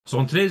So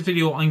in today's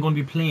video I'm going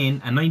to be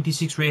playing a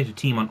 96 rated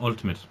team on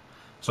Ultimate.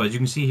 So as you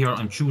can see here,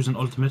 I'm choosing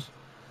Ultimate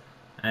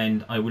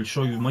and I will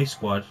show you my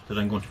squad that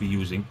I'm going to be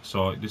using.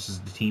 So this is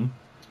the team.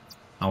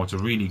 Now it's a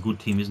really good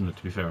team, isn't it,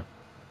 to be fair.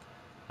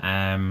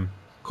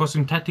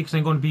 Custom tactics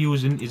I'm going to be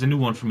using is a new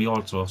one for me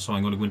also, so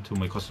I'm going to go into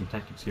my custom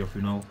tactics here for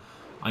you now.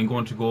 I'm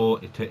going to go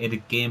to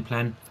edit game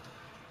plan.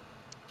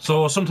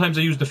 So sometimes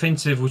I use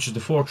defensive, which is the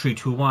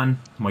 4-3-2-1.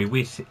 My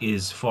width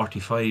is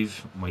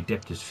 45, my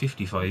depth is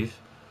 55.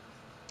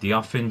 The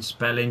offense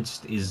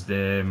balanced is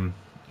the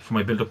for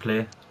my build-up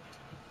play.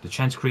 The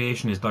chance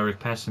creation is direct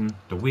passing.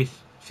 The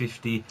width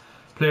 50.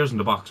 Players in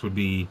the box would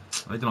be,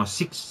 I don't know,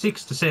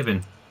 6 to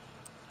 7.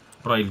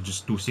 But I'll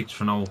just do 6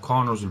 for now.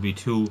 Corners will be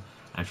 2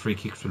 and free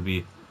kicks will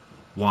be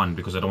 1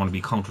 because I don't want to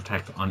be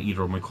counter-attacked on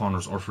either of my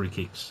corners or free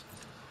kicks.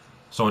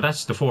 So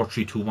that's the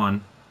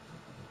 4-3-2-1.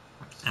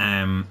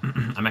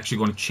 I'm actually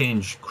going to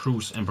change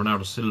Cruz and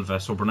Bernardo Silva.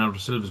 So Bernardo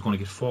Silva is going to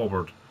get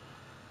forward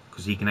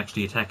because he can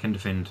actually attack and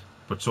defend.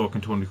 But so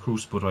can Toni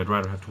Kroos, but I'd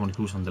rather have Toni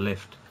Kroos on the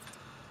left.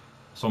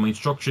 So my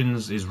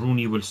instructions is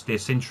Rooney will stay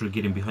central,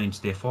 get in behind,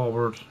 stay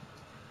forward.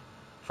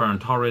 Ferran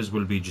Torres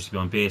will be just be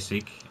on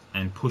basic,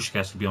 and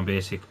Puskás will be on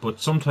basic.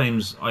 But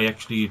sometimes I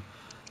actually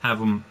have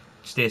him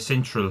stay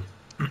central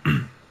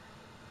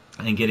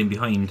and get in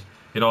behind.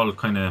 It all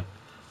kind of,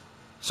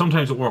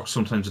 sometimes it works,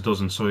 sometimes it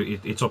doesn't. So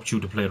it's up to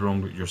you to play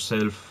around with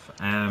yourself.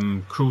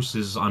 Kroos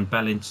is on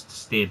balance,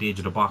 stay at the edge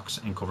of the box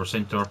and cover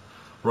centre.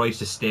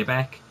 Rice is stay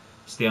back,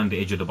 stay on the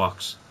edge of the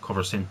box,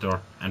 cover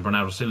centre, and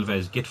Bernardo Silva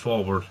is get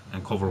forward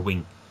and cover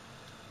wing.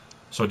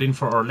 So then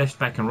for our left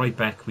back and right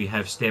back we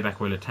have stay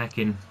back while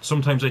attacking.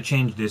 Sometimes I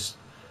change this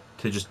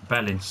to just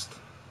balanced,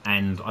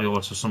 and I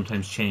also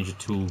sometimes change it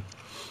to,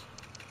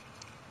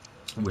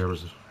 where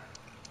is it?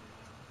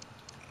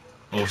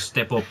 Oh,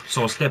 step up.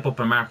 So step up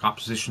and mark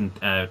opposition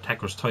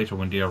attackers tighter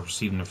when they are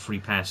receiving a free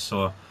pass.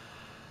 So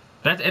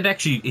that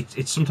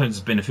it's sometimes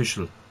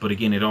beneficial, but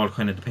again it all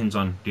kind of depends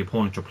on the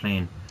opponent you're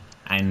playing.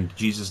 And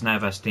Jesus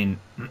Navas then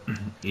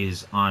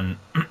is on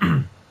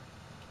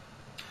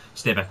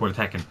stay back while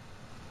attacking.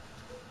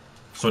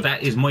 So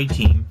that is my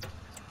team.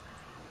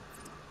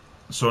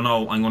 So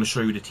now I'm going to show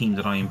you the team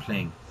that I am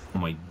playing. Oh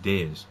my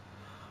days.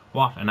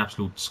 What an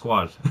absolute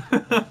squad.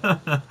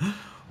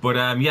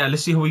 But yeah,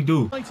 let's see how we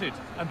do.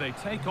 And they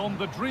take on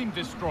the Dream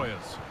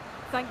Destroyers.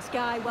 Thanks,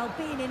 Guy. Well,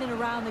 being in and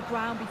around the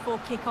ground before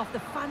kick-off, the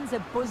fans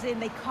are buzzing.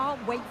 They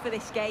can't wait for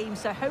this game.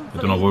 So hopefully,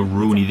 I don't know where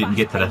Rooney didn't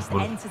get to that,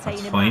 but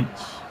that's fine.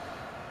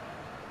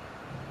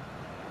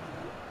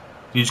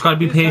 You just got to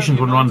be patient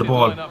when you're on the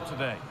ball,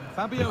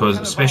 because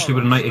especially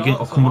with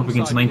coming up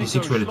against a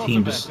 96 rated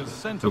team, they're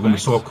going to be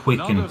so quick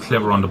and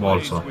clever on the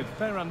ball. So with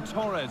Ferran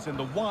Torres in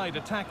the wide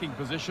attacking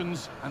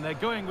positions, and they're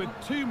going with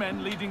 2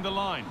 men leading the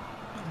line.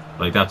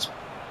 Like, that's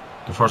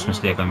the first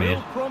mistake I made.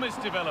 Promise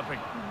developing.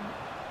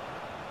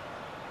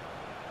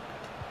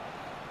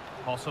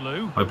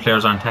 My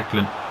players aren't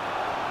tackling.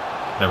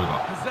 There we go.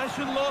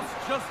 Possession lost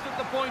just at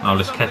the point. Now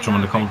let's catch them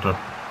on the counter.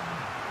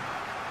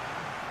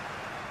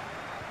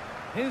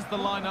 Here's the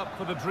lineup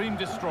for the Dream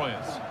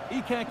Destroyers.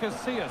 Iker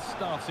Casillas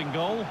starts in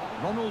goal.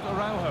 Ronald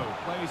Araujo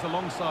plays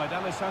alongside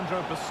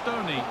Alessandro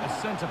Bastoni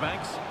as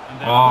centre-backs.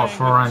 Oh,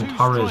 Ferran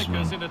Torres,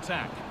 man. In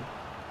attack.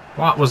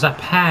 What was that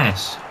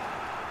pass?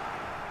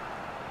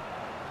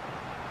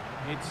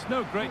 It's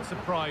no great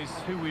surprise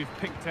who we've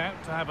picked out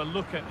to have a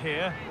look at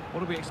here.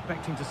 What are we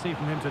expecting to see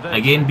from him today?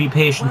 Again, be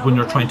patient when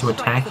you're trying to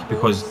attack,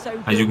 because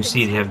as you can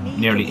see, they have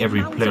nearly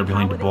every player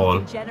behind the ball.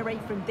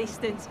 Generate from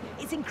distance.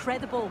 It's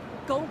incredible.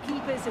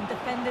 Goalkeepers and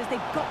defenders, they've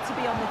got to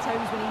be on their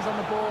toes when he's on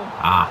the ball.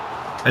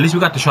 Ah, at least we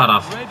got the shot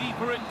off. Ready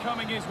for it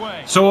coming his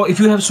way. So if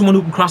you have someone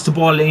who can cross the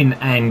ball in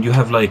and you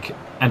have like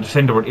a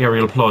defender with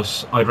aerial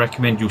plus, I'd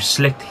recommend you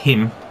select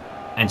him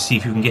and see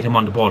if you can get him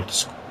on the ball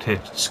to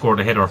score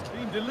the header.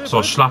 So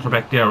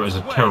Schlotterbeck there is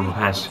a terrible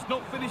pass.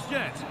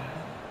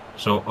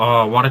 So,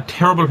 oh, what a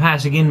terrible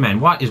pass again, man.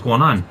 What is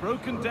going on?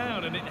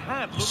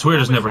 I swear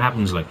this never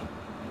happens, like.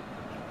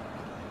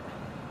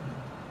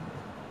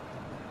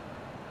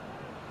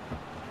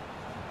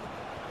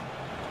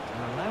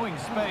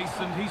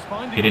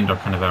 Get in there,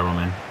 Cannavaro,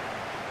 man.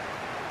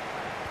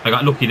 I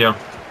got lucky there.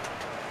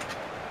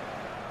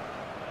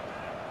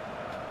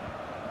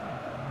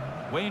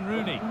 Wayne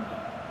Rooney.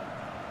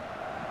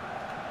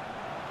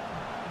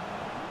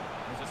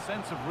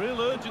 Sense of real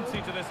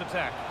urgency to this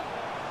attack.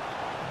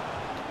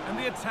 And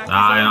the attack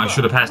I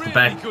should have passed it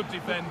back. Good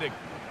defending.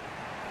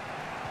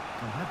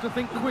 We'll have to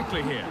think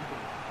quickly here.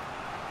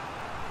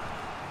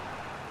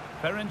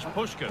 Ferenc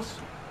Puskás.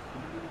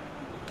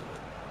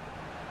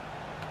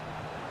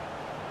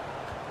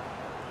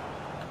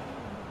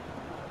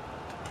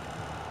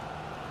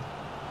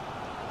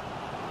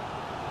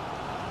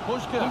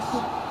 Puskás.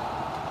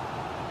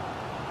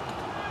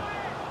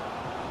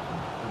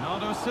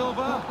 Bernardo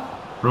Silva.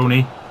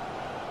 Rooney.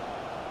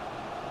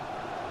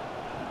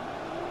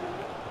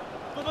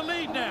 For the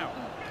lead now.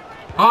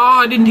 Oh,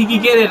 I didn't think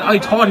he'd get it. I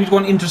thought he was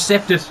going to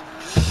intercept it.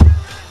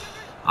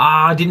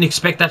 Ah, I didn't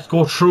expect that to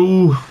go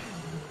through.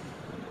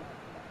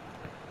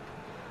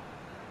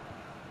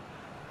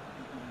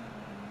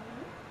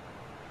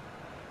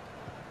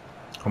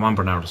 Come on,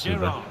 Bernardo Silva.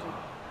 Gerrard.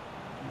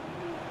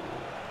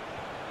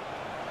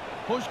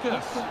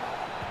 Puskás.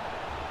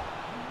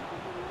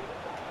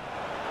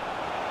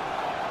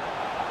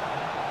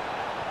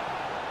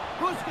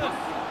 Puskás.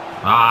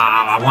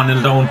 Ah,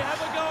 1-0 down. They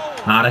have a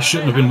goal. Nah, that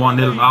shouldn't have been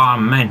 1-0. Ah,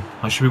 man.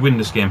 I should be winning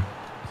this game.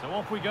 So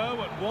off we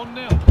go at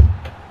 1-0.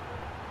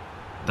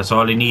 That's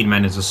all they need,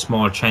 man, is a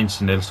small chance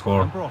and they'll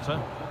score.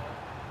 Brotta.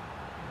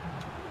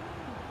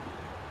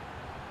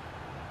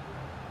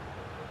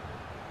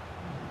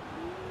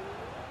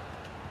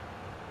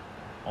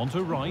 On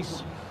to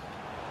Rice.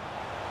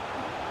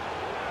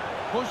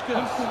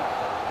 Puskás.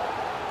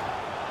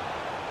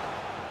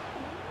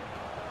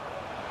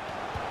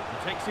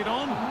 He takes it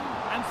on,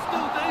 and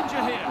still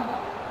danger here.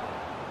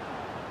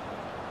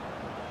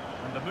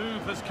 And the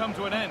move has come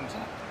to an end.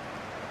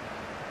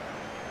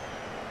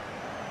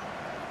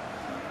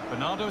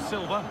 Bernardo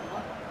Silva.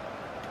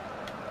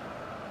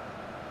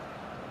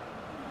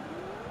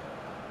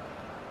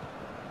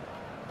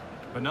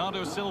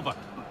 Bernardo Silva.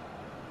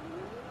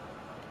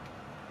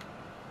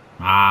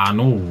 Ah,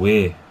 no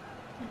way.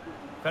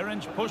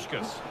 Ferenc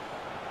Puskás.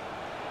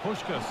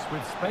 Puskás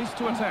with space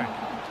to attack.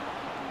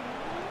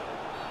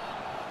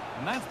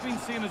 And that's been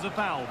seen as a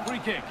foul. Free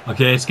kick.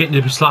 Okay, it's getting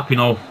a bit sloppy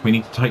now. We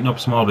need to tighten up a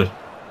small bit.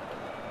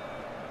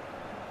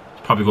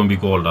 It's probably going to be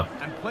goal, though.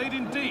 And played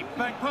in deep,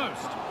 back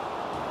post.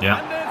 Yeah.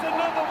 And there's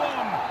another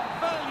one.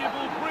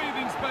 Valuable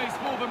breathing space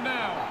for them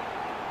now.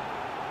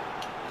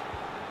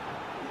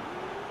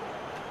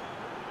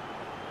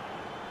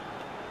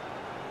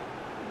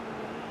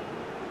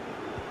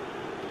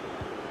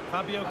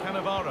 Fabio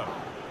Cannavaro.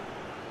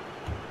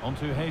 On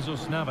to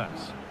Jesus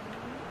Navas.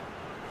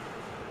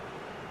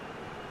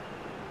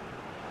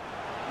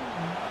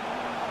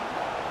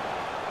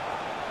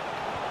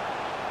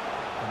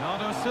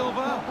 Bernardo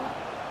Silva.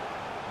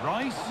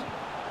 Rice.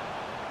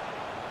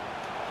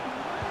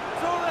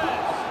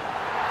 Torres.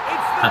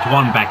 It's That's there.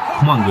 one back.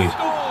 Come on, guys.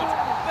 Scored.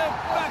 They're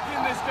back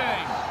in this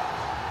game.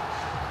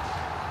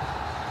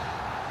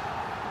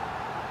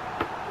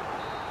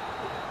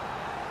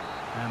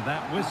 And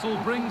that whistle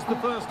brings the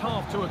first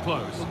half to a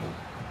close.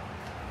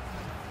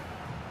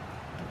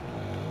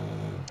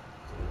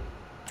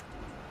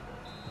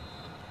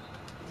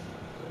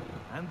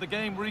 And the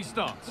game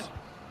restarts.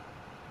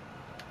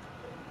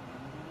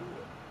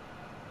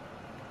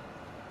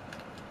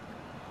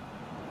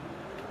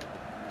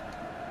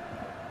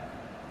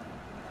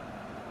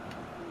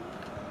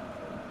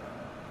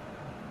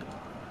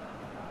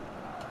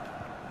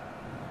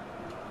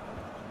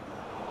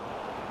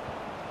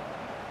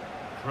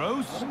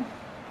 Kroos.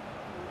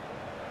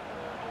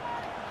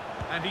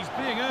 And he's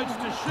being urged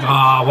to shoot.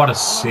 Ah, what a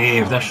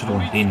save. That should have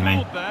went in,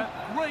 man. There.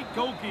 Great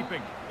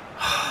goalkeeping.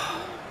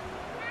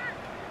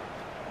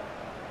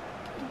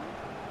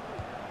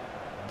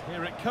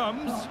 Here it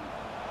comes.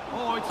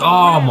 Oh, it's a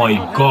Oh really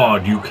my good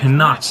God, header. you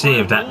cannot It's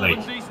save that, more than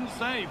like. decent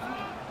save.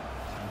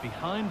 And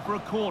behind for a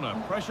corner.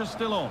 Pressure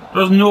still on.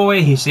 There's no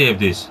way he saved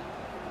this.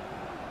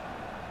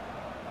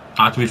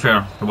 Ah, to be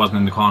fair, it wasn't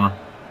in the corner.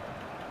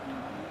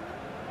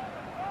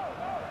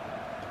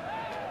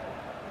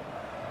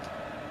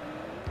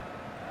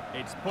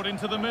 It's put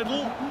into the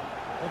middle.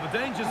 Well, the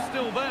danger's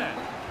still there.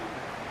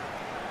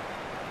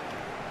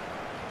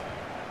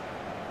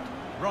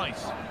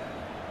 Rice.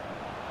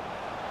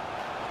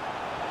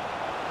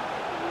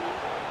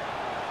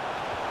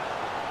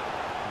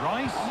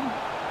 Rice.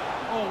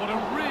 Oh, what a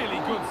really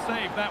good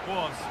save that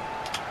was.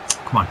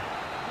 Come on.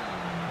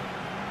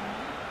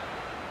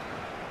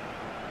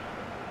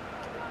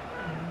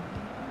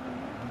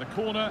 And the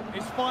corner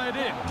is fired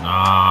in.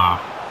 Ah.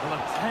 Well,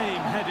 a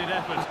tame-headed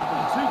effort.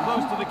 Too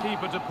close to the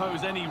keeper to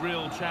pose any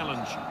real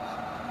challenge.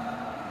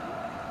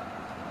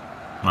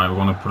 Right, we're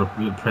going to put a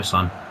little press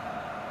on.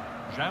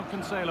 João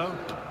Cancelo.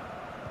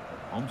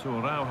 On to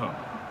Araujo.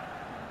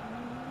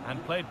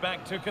 And played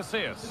back to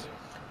Casillas.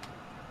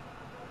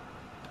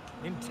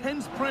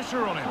 Intense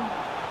pressure on him.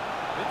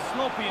 Bit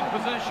sloppy in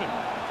possession.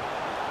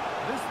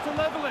 This to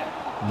level it.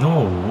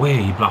 No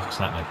way he blocks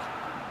that, like.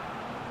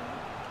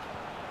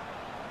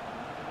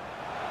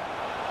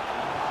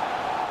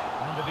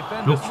 And the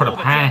defender Look for the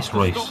saw pass, chance to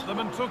Rice. stop them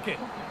and took it.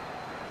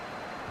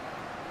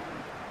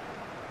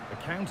 The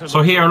counter So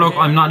looks here, like look,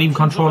 I'm not even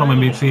options controlling my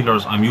available.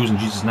 midfielders. I'm using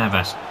Jesus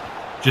Navas.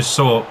 Just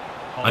so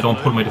I don't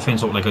pull my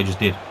defence up like I just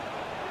did.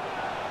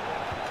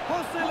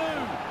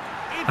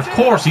 Joselu. Of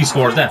course he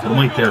scores that, but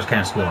my players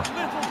can't score. Little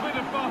bit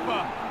of buffer,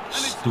 and it's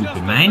Stupid just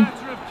a man.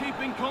 matter of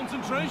keeping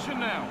concentration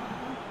now.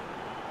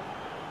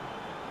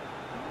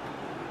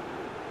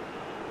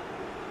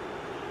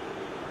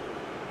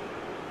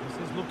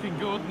 This is looking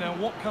good. Now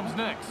what comes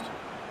next?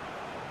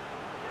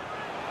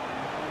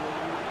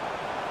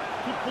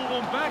 Could pull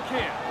on back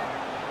here.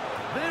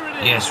 There it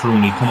is. Yes,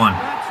 Rooney, come on.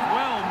 That's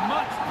well,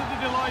 much to the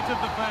delight of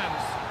the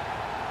fans.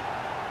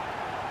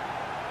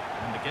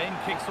 And the game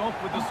kicks off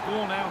with the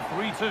score now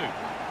 3-2.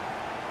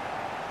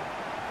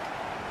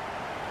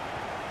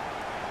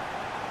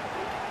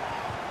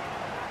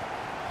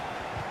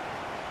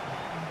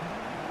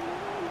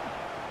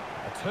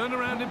 A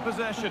turnaround in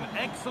possession.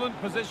 Excellent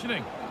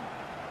positioning.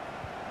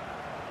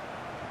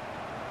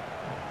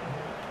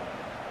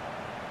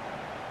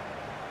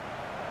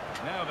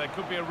 Now there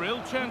could be a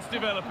real chance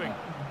developing.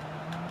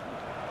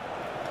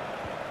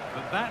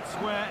 But that's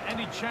where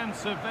any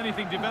chance of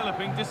anything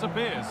developing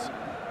disappears.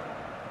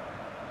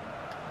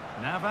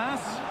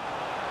 Navas.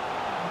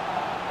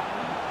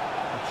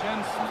 A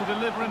chance to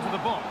deliver into the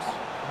box.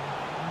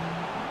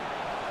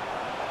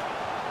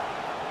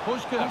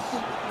 Puskás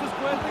to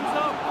square things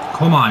up.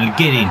 Come on,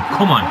 get in.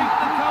 Come on.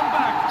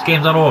 This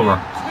game's not over.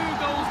 2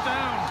 goals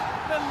down.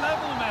 They're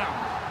level now.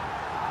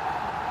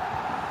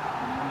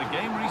 And the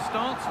game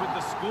restarts with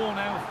the score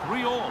now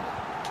 3-all.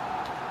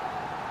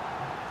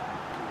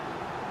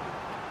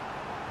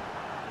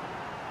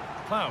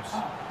 Klaus.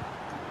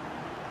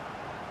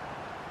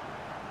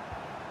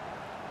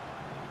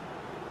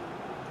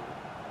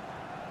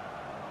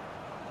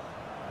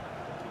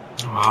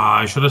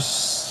 I should have.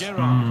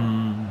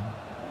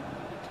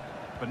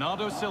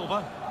 Bernardo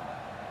Silva.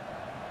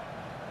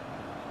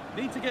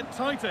 Need to get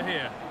tighter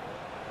here.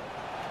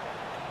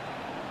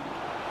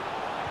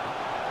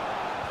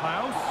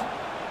 Klaus.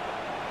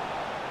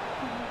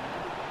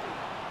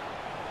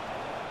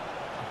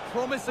 A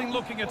promising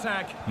looking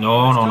attack.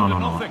 No.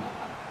 Nothing.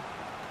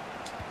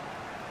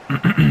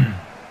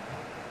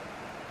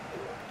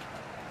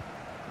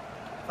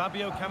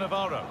 Fabio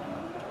Cannavaro.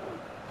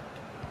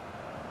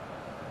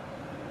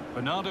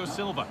 Bernardo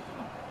Silva.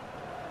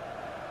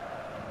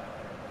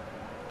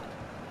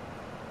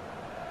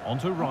 On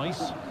to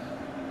Rice.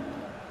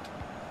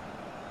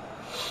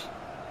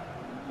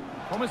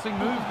 Promising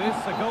move this.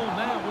 A goal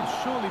now would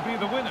surely be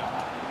the winner.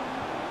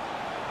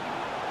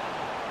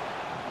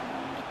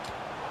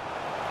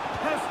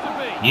 Has to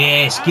be.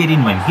 Yes, get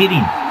in, man, get in.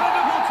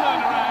 Incredible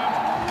turnaround.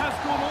 Has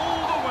gone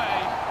all the way.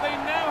 They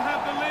now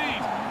have the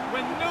lead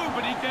when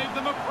nobody gave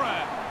them a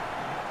prayer.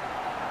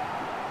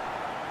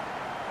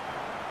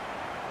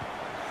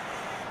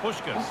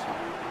 Puskás.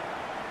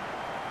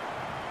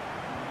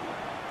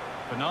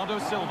 Bernardo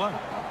Silva.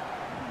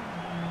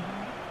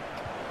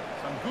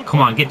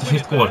 Come on, get the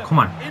 5th goal. Come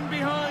on. In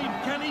behind,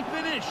 can he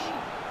finish?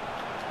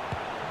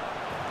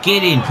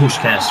 Get in,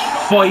 Puskás.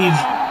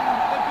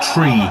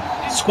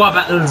 5-3. Squad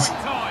battles.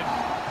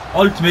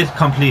 Ultimate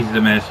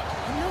completed, mate.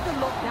 Another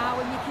look now,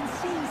 and you can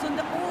see he's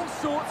under all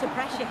sorts of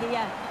pressure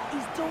here.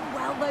 He's done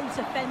well, though,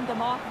 to fend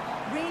them off.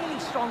 Really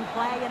strong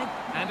play.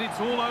 And it's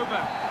all over.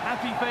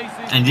 Happy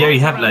faces. And there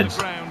you have it, lads.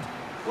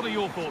 What are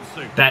your thoughts,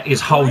 Sue? That is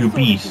how you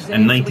beat a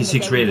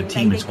 96 rated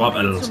team in squad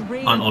battles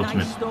on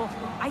Ultimate.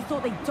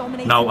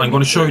 Now I'm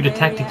going to show you the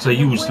tactics I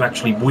used to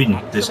actually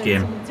win this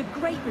game.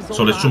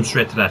 So let's jump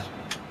straight to that.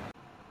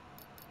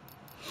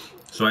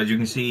 So as you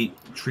can see,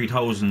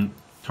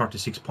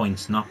 3,036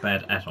 points, not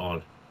bad at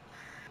all.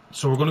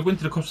 So we're going to go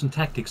into the custom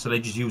tactics that I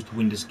just used to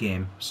win this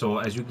game. So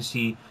as you can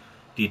see,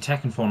 the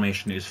attacking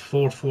formation is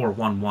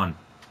 4-4-1-1.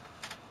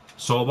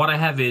 So what I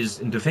have is,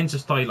 in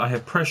defensive style, I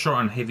have pressure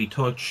and heavy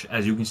touch.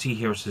 As you can see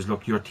here, it says,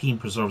 look, your team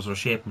preserves their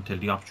shape until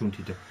the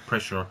opportunity to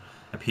pressure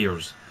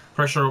appears.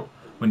 Pressure,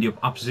 when the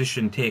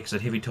opposition takes a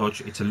heavy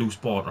touch, it's a loose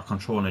ball or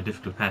controlling a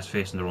difficult pass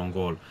facing their own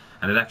goal.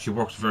 And it actually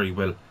works very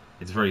well.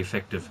 It's very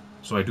effective.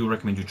 So I do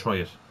recommend you try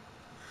it.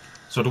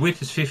 So the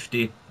width is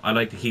 50. I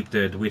like to keep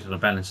the width and the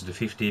balance to the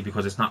 50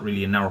 because it's not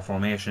really a narrow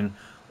formation,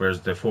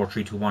 whereas the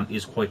 4-3-2-1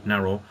 is quite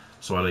narrow.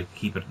 So I like to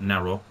keep it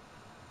narrow.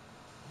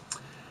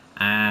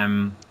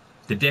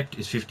 The depth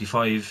is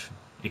 55.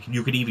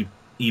 You could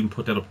even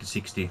put that up to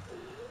 60.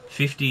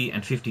 50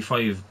 and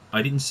 55,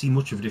 I didn't see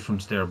much of a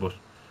difference there, but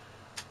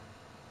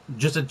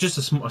just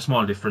a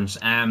small difference.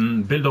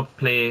 Build up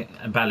play,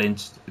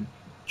 balanced.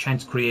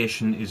 Chance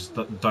creation is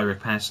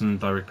direct passing.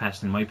 Direct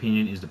passing, in my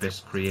opinion, is the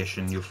best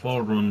creation. You have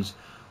forward runs,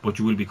 but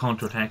you will be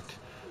counter-attacked.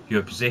 You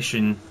have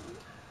possession.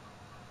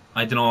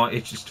 I don't know,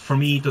 it's just, for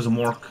me, it doesn't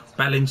work.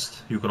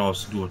 Balanced, you could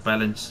also do it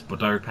balanced, but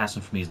direct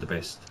passing for me is the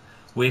best.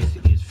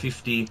 Width is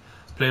 50.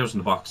 Players in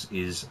the box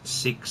is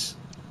 6.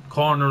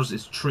 Corners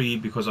is 3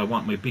 because I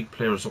want my big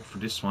players up for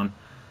this one.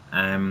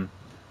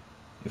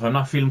 If I'm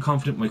not feeling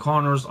confident in my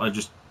corners, I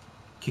just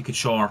kick it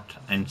short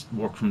and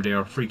work from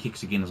there. Free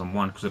kicks again as I'm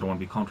one because I don't want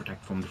to be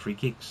counter-attacked from the free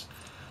kicks.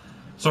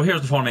 So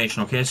here's the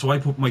formation, okay? So I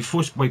put my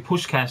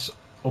Puskás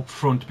up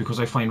front because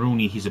I find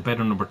Rooney, he's a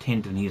better number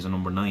 10 than he is a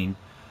number 9.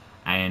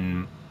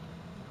 And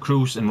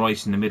Kroos and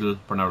Rice in the middle,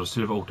 Bernardo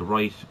Silva out the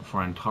right,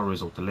 Ferran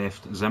Torres out the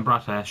left,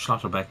 Zambrotta,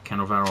 Schlotterbeck,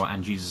 Cannavaro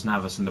and Jesus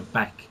Navas in the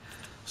back.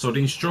 So the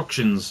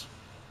instructions: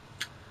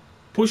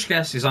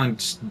 Puskás is on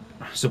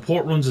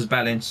support runs is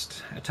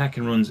balanced,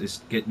 attacking runs is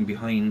getting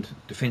behind,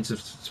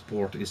 defensive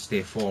support is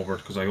stay forward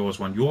because you always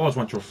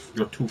want your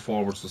 2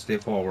 forwards to stay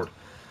forward.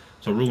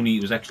 So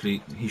Rooney was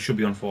actually, he should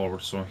be on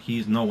forward, so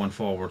he's now on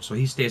forward, so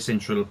he stays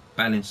central,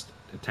 balanced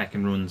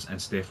attacking runs and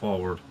stay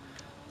forward.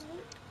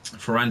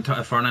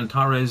 Ferran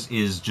Torres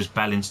is just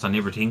balanced on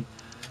everything,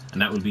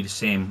 and that will be the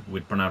same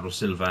with Bernardo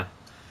Silva.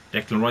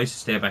 Declan Rice is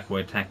stay back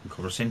while attacking,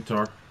 cover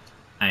centre,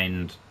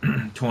 and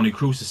Toni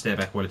Kroos is stay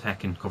back while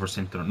attacking, cover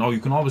centre. Now you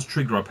can always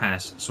trigger a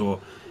pass,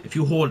 so if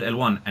you hold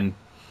L1 and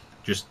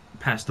just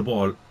pass the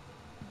ball,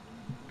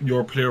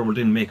 your player will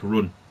then make a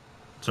run.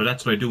 So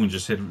that's what I do, and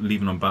just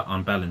leaving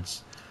on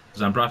balance.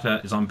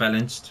 Zambrotta is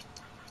unbalanced,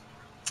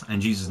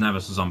 and Jesus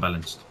Navas is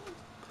unbalanced.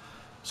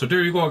 So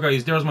there you go,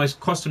 guys. There's my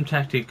custom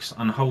tactics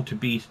on how to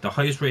beat the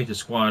highest rated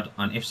squad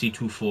on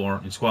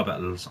FC24 in squad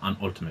battles on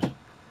Ultimate.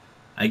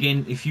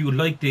 Again, if you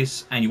like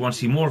this and you want to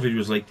see more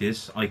videos like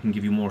this, I can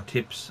give you more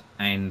tips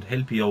and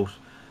help you out.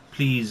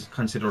 Please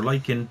consider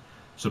liking,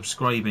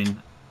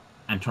 subscribing,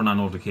 and turn on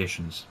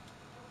notifications.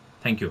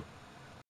 Thank you.